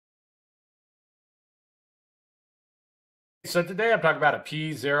So today I'm talking about a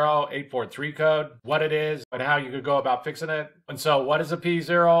P0843 code, what it is, and how you could go about fixing it. And so what is a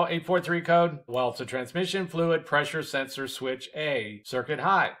P0843 code? Well, it's a transmission fluid pressure sensor switch A, circuit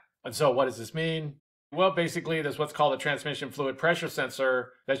high. And so what does this mean? Well, basically, there's what's called a transmission fluid pressure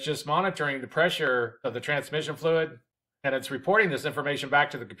sensor that's just monitoring the pressure of the transmission fluid, and it's reporting this information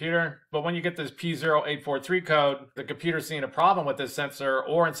back to the computer. But when you get this P0843 code, the computer's seeing a problem with this sensor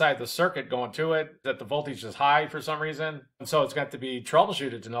or inside the circuit going to it, that the voltage is high for some reason. And so it's got to be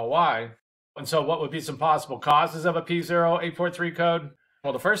troubleshooted to know why. And so what would be some possible causes of a P0843 code?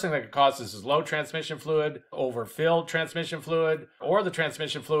 Well, the first thing that could cause this is low transmission fluid, overfilled transmission fluid, or the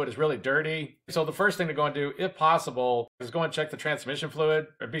transmission fluid is really dirty. So the first thing to go and do, if possible, is go and check the transmission fluid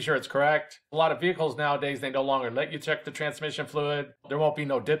and be sure it's correct. A lot of vehicles nowadays, they no longer let you check the transmission fluid. There won't be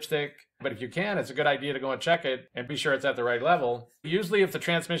no dipstick. But if you can, it's a good idea to go and check it and be sure it's at the right level. Usually if the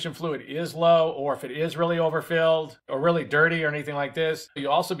transmission fluid is low, or if it is really overfilled or really dirty or anything like this,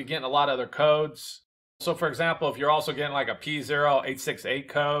 you'll also be getting a lot of other codes. So for example, if you're also getting like a P0868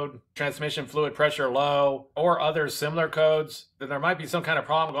 code, transmission fluid pressure low, or other similar codes, then there might be some kind of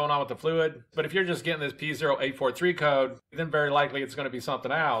problem going on with the fluid. But if you're just getting this P0843 code, then very likely it's going to be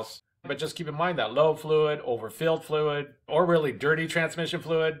something else. But just keep in mind that low fluid, overfilled fluid, or really dirty transmission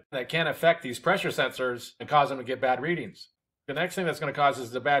fluid that can affect these pressure sensors and cause them to get bad readings. The next thing that's going to cause is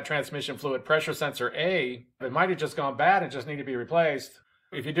the bad transmission fluid pressure sensor A. It might have just gone bad and just need to be replaced.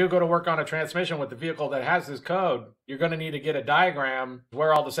 If you do go to work on a transmission with the vehicle that has this code, you're going to need to get a diagram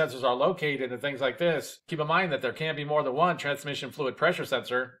where all the sensors are located and things like this. Keep in mind that there can be more than one transmission fluid pressure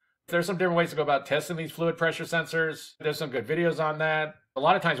sensor. There's some different ways to go about testing these fluid pressure sensors. There's some good videos on that. A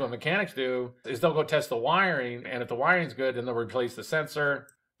lot of times what mechanics do is they'll go test the wiring, and if the wiring's good, then they'll replace the sensor.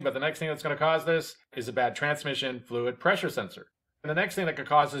 But the next thing that's going to cause this is a bad transmission fluid pressure sensor. And the next thing that could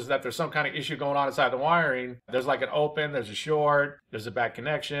cause is that there's some kind of issue going on inside the wiring. There's like an open, there's a short, there's a bad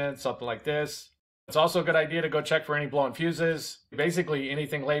connection, something like this. It's also a good idea to go check for any blown fuses. Basically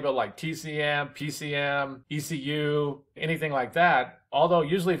anything labeled like TCM, PCM, ECU, anything like that. Although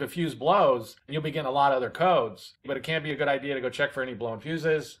usually if a fuse blows, you'll be getting a lot of other codes. But it can be a good idea to go check for any blown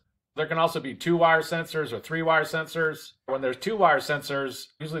fuses. There can also be 2-wire sensors or 3-wire sensors. When there's 2-wire sensors,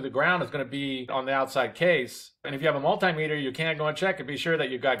 usually the ground is going to be on the outside case. And if you have a multimeter, you can go and check and be sure that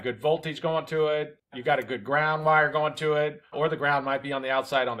you've got good voltage going to it, you've got a good ground wire going to it, or the ground might be on the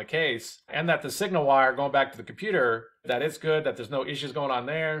outside on the case, and that the signal wire going back to the computer, that it's good, that there's no issues going on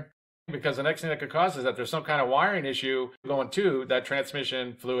there. Because the next thing that could cause is that there's some kind of wiring issue going to that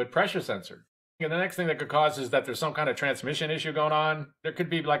transmission fluid pressure sensor. And the next thing that could cause is that there's some kind of transmission issue going on. There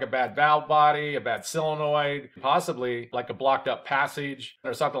could be like a bad valve body, a bad solenoid, possibly like a blocked up passage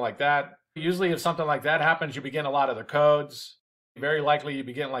or something like that. Usually if something like that happens, you begin a lot of the codes. Very likely you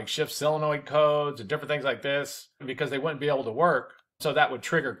begin like shift solenoid codes and different things like this because they wouldn't be able to work. So that would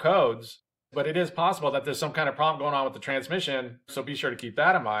trigger codes. But it is possible that there's some kind of problem going on with the transmission. So be sure to keep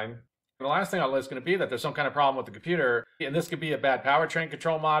that in mind. And the last thing on the list is going to be that there's some kind of problem with the computer. And this could be a bad powertrain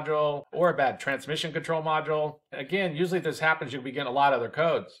control module or a bad transmission control module. Again, usually if this happens, you'll be getting a lot of other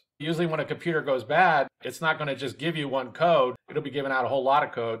codes. Usually when a computer goes bad, it's not going to just give you one code. It'll be giving out a whole lot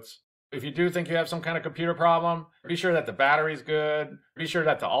of codes. If you do think you have some kind of computer problem, be sure that the battery's good. Be sure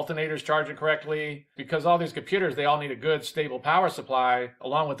that the alternator's charging correctly. Because all these computers, they all need a good, stable power supply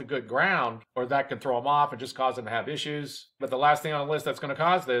along with a good ground, or that can throw them off and just cause them to have issues. But the last thing on the list that's going to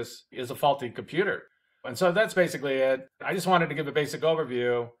cause this is a faulty computer. And so that's basically it. I just wanted to give a basic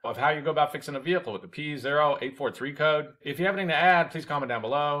overview of how you go about fixing a vehicle with the P0843 code. If you have anything to add, please comment down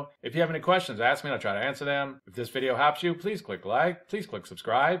below. If you have any questions, ask me and I'll try to answer them. If this video helps you, please click like, please click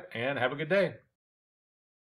subscribe, and have a good day.